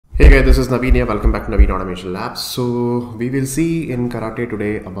Hey guys, this is Naveen here. Welcome back to Naveen Automation Labs. So we will see in Karate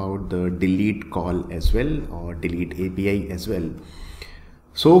today about the delete call as well, or delete API as well.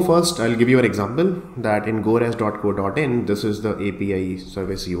 So first I'll give you an example that in gores.co.in, this is the API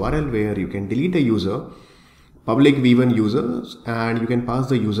service URL where you can delete a user, public v1 users, and you can pass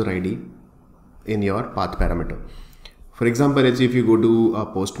the user ID in your path parameter. For example, let's say if you go to a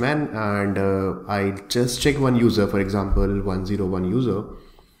POSTMAN and I just check one user, for example, 101 user,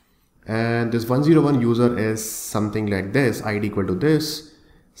 and this 101 user is something like this, ID equal to this,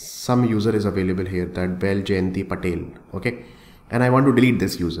 some user is available here, that Bell Jayanti Patel, okay, and I want to delete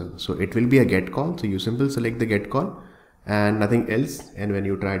this user. So it will be a get call. So you simply select the get call and nothing else, and when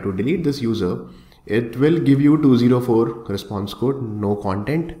you try to delete this user, it will give you 204 response code, no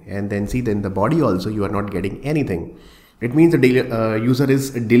content, and then see then the body also you are not getting anything. It means the user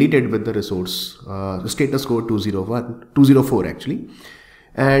is deleted with the resource status code 204 actually.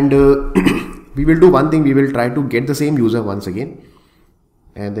 And we will do one thing, we will try to get the same user once again,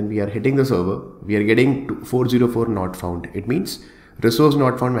 and then we are hitting the server, we are getting 404 not found. It means resource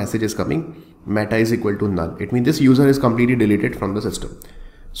not found message is coming, meta is equal to null. It means this user is completely deleted from the system.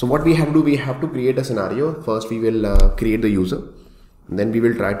 So what we have to do, we have to create a scenario. First we will create the user, then we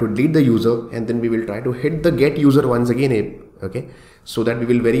will try to delete the user, and then we will try to hit the get user once again, okay, so that we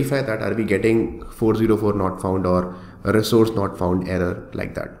will verify that are we getting 404 not found or a resource not found error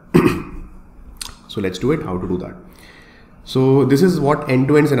like that. So let's do it, how to do that. So this is what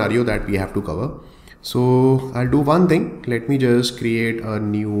end-to-end scenario that we have to cover. So I'll do one thing, let me just create a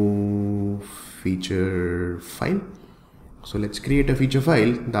new feature file. So let's create a feature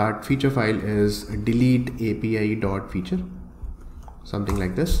file. That feature file is delete API.feature, something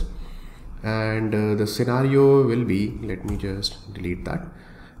like this, and the scenario will be, let me just delete that,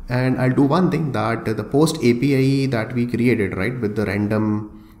 and I'll do one thing, that the post API that we created, right, with the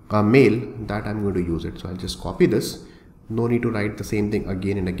random mail, that I'm going to use it. So I'll just copy this, no need to write the same thing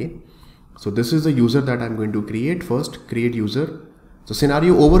again and again. So this is the user that I'm going to create. First create user. So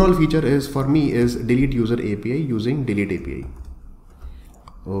scenario overall feature is for me is delete user API using delete API.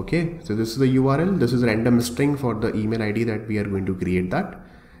 Okay, so this is the URL, this is random string for the email ID that we are going to create that,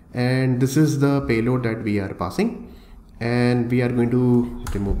 and this is the payload that we are passing, and we are going to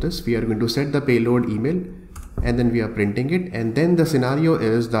remove this, we are going to set the payload email, and then we are printing it, and then the scenario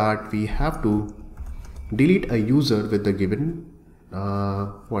is that we have to delete a user with the given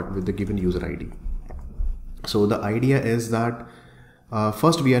with the given user ID. So the idea is that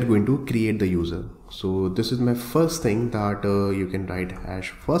first we are going to create the user. So this is my first thing, that you can write hash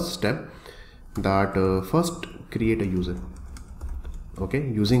first step, that first create a user, okay,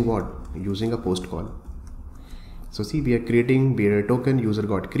 using what, using a post call. So see, we are creating bearer token, user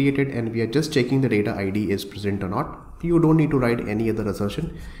got created, and we are just checking the data ID is present or not. You don't need to write any other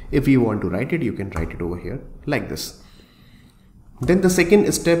assertion. If you want to write it, you can write it over here like this. Then the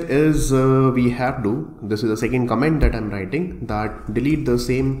second step is we have to, this is the second comment that I'm writing, that delete the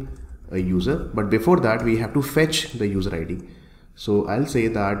same user, but before that we have to fetch the user ID. So I'll say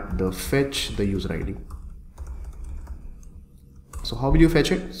that the fetch the user ID. So how will you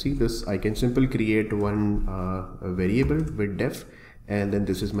fetch it? See this, I can simply create one variable with def, and then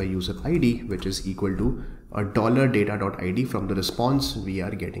this is my user ID, which is equal to a $data.id from the response we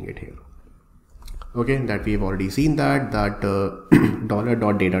are getting it here. Okay, that we have already seen that $.data.id,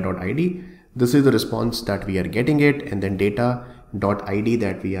 this is the response that we are getting it, and then data.id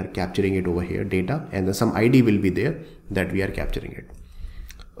that we are capturing it over here, data, and then some ID will be there that we are capturing it.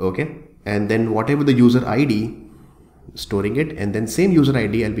 Okay, and then whatever the user ID, storing it, and then same user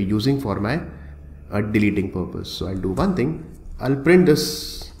ID I'll be using for my deleting purpose. So I'll do one thing, I'll print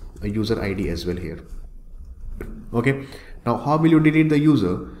this user ID as well here. Okay, now how will you delete the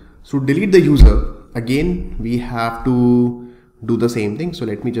user? So delete the user, again we have to do the same thing. So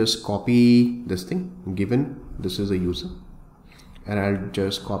let me just copy this thing, given this is a user, and I'll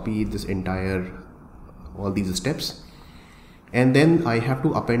just copy this entire, all these steps, and then I have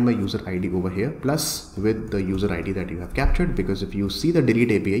to append my user ID over here plus with the user ID that you have captured, because if you see the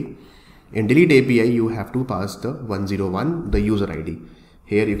delete API, in delete API you have to pass the 101, the user ID.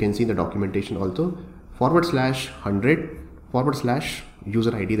 Here you can see the documentation also, /100 /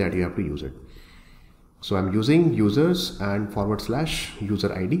 user ID that you have to use it. So I'm using users and /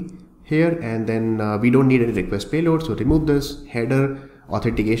 user ID here, and then we don't need any request payload, so remove this. Header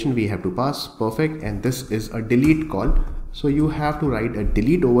authentication we have to pass, perfect, and this is a delete call. So you have to write a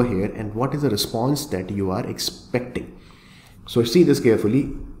delete over here, and what is the response that you are expecting. So see this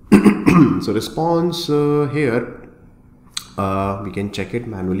carefully. So response here, we can check it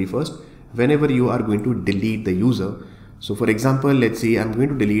manually first. Whenever you are going to delete the user, So for example, let's say I'm going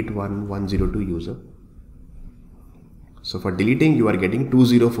to delete 102 user. So for deleting, you are getting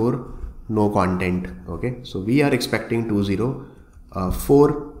 204 no content. Okay, so we are expecting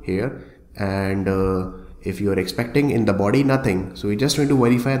 204 here, and if you are expecting in the body nothing, so we just want to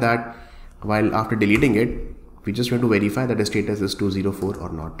verify that while after deleting it, we just want to verify that the status is 204 or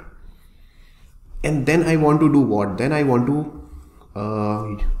not. And then I want to do what? Then I want to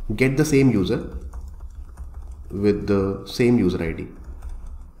get the same user with the same user ID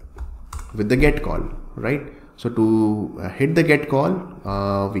with the get call, right? So to hit the get call,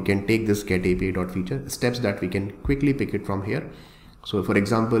 we can take this get API.feature steps that we can quickly pick it from here. So for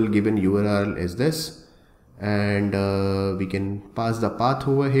example, given URL is this, and we can pass the path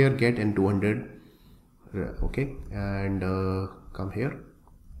over here, get and 200. Okay, and come here.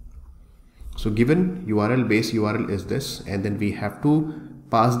 So given URL, base URL is this, and then we have to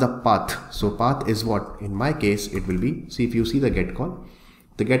pass the path. So path is what? In my case, it will be, see, if you see the get call,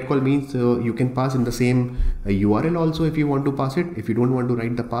 the get call means you can pass in the same URL also if you want to pass it. If you don't want to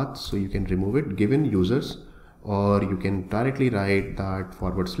write the path, so you can remove it, given users, or you can directly write that /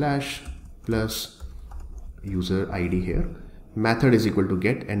 plus user ID here. Method is equal to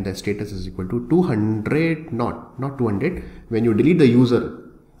get, and the status is equal to 200, not 200. When you delete the user,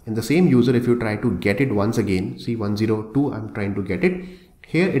 in the same user, if you try to get it once again, see 102, I'm trying to get it.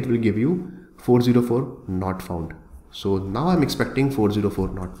 Here it will give you 404 not found. So now I'm expecting 404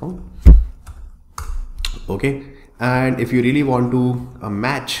 not found. Okay, and if you really want to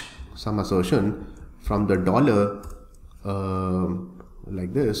match some assertion from the dollar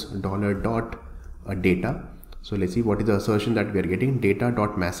like this, $data. So let's see what is the assertion that we are getting.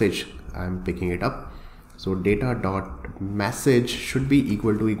 Data.message, I'm picking it up. So data.message should be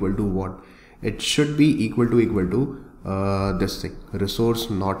equal to what? It should be equal to this thing, resource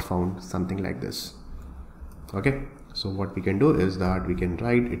not found, something like this. Okay, so what we can do is that we can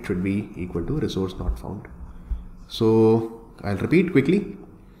write it should be equal to resource not found. So I'll repeat quickly.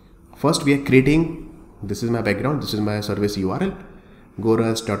 First we are creating, this is my background, this is my service URL,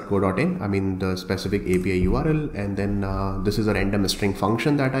 gorus.co.in, I mean the specific API URL, and then this is a random string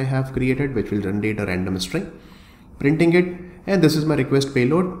function that I have created which will generate a random string, printing it, and this is my request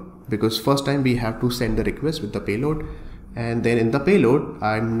payload, because first time we have to send the request with the payload, and then in the payload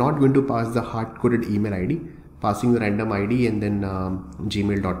I'm not going to pass the hard-coded email ID, passing the random ID and then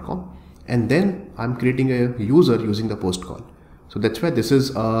gmail.com, and then I'm creating a user using the post call. So that's why this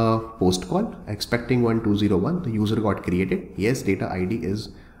is a post call, expecting 1201, the user got created. Yes, data ID is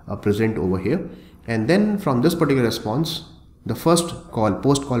present over here. And then from this particular response, the first call,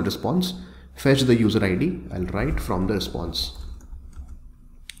 post call response, fetch the user ID. I'll write from the response.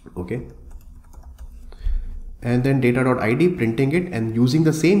 Okay. And then data.id, printing it and using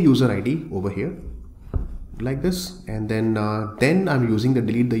the same user ID over here like this. And then I'm using the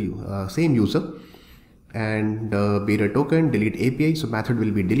delete the same user, and bearer token delete API. So method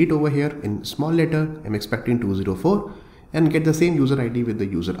will be delete over here in small letter. I'm expecting 204 and get the same user ID with the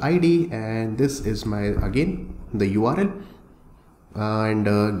user ID, and this is my again the URL,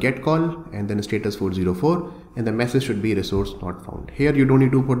 and get call, and then status 404, and the message should be resource not found. Here you don't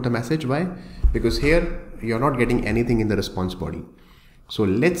need to put the message. Why? Because here you're not getting anything in the response body. So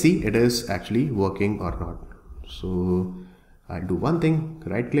let's see it is actually working or not. So I'll do one thing,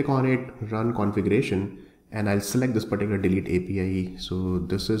 right click on it, run configuration, and I'll select this particular delete API. So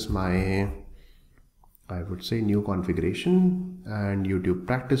this is my, I would say, new configuration and YouTube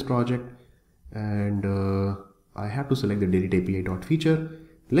practice project, and I have to select the delete API.feature.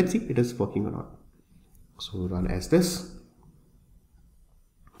 Let's see it is working or not. So run as this.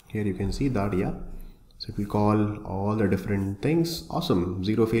 Here you can see that, yeah. So if we call all the different things, awesome,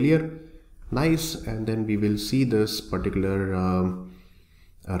 zero failure, nice. And then we will see this particular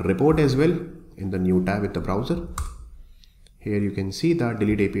report as well in the new tab with the browser. Here you can see that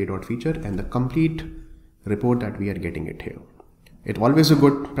delete API.feature and the complete report that we are getting it here. It's always a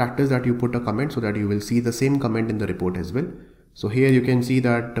good practice that you put a comment so that you will see the same comment in the report as well. So here you can see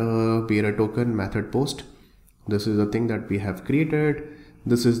that bearer token method post. This is the thing that we have created.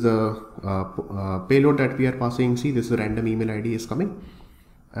 This is the payload that we are passing. See, this is the random email ID is coming,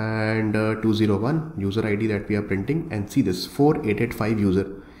 and 201 user ID that we are printing, and see this 4885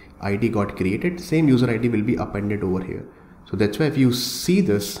 user ID got created. Same user ID will be appended over here. So that's why if you see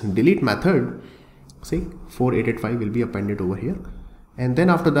this delete method, see 4885 will be appended over here, and then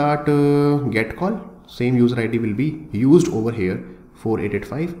after that get call, same user ID will be used over here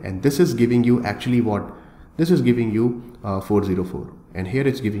 4885, and this is giving you actually what? This is giving you 404, and here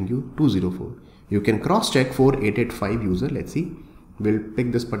it's giving you 204. You can cross check 4885 user. Let's see will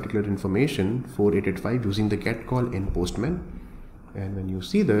pick this particular information 4885 using the get call in Postman. And when you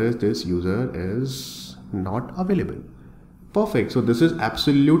see this user is not available. Perfect. So this is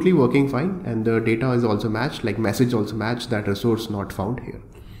absolutely working fine, and the data is also matched, like message also matched, that resource not found here.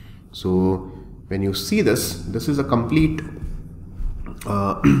 So when you see this is a complete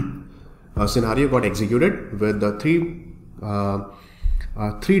scenario got executed with the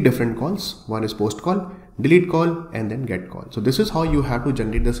three different calls. One is post call, delete call, and then get call. So this is how you have to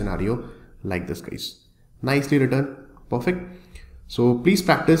generate the scenario like this, guys. Nicely written. Perfect. So please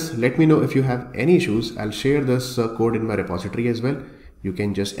practice. Let me know if you have any issues. I'll share this code in my repository as well. You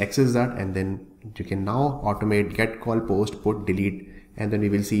can just access that, and then you can now automate get, call, post, put, delete, and then we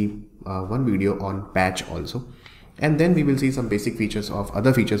will see one video on patch also. And then we will see some basic features of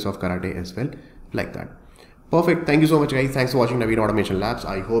other features of Karate as well, like that. Perfect. Thank you so much, guys. Thanks for watching Naveen Automation Labs.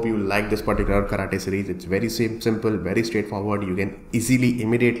 I hope you like this particular Karate series. It's very simple, very straightforward. You can easily,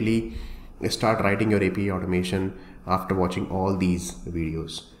 immediately start writing your API automation after watching all these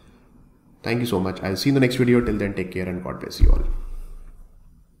videos. Thank you so much. I'll see you in the next video. Till then, take care and God bless you all.